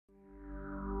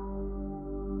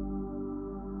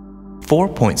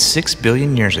4.6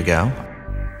 billion years ago,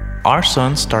 our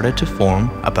sun started to form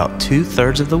about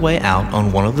 2/3 of the way out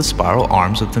on one of the spiral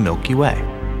arms of the Milky Way.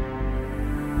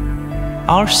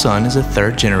 Our sun is a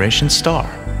third-generation star,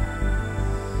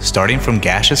 starting from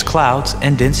gaseous clouds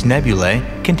and dense nebulae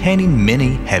containing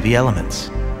many heavy elements.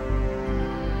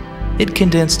 It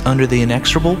condensed under the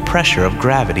inexorable pressure of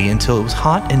gravity until it was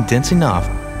hot and dense enough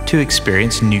to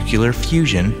experience nuclear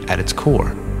fusion at its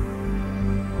core.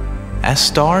 As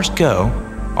stars go,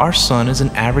 our sun is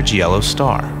an average yellow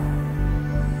star,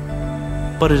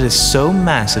 but it is so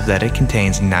massive that it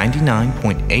contains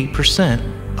 99.8%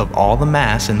 of all the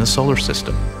mass in the solar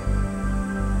system.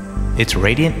 Its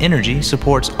radiant energy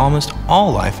supports almost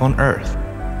all life on Earth,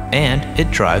 and it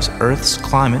drives Earth's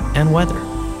climate and weather.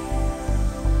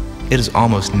 It is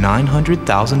almost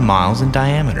 900,000 miles in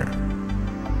diameter.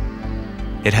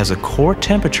 It has a core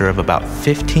temperature of about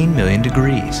 15 million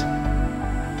degrees,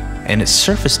 and its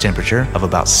surface temperature of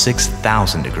about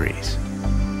 6,000 degrees.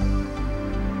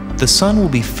 The sun will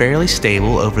be fairly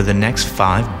stable over the next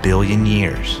 5 billion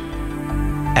years,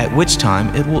 at which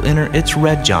time it will enter its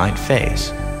red giant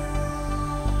phase.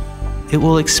 It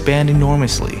will expand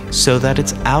enormously so that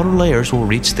its outer layers will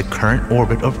reach the current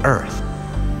orbit of Earth,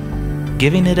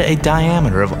 giving it a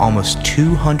diameter of almost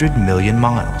 200 million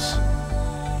miles.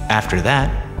 After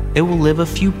that, it will live a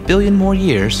few billion more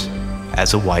years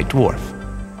as a white dwarf.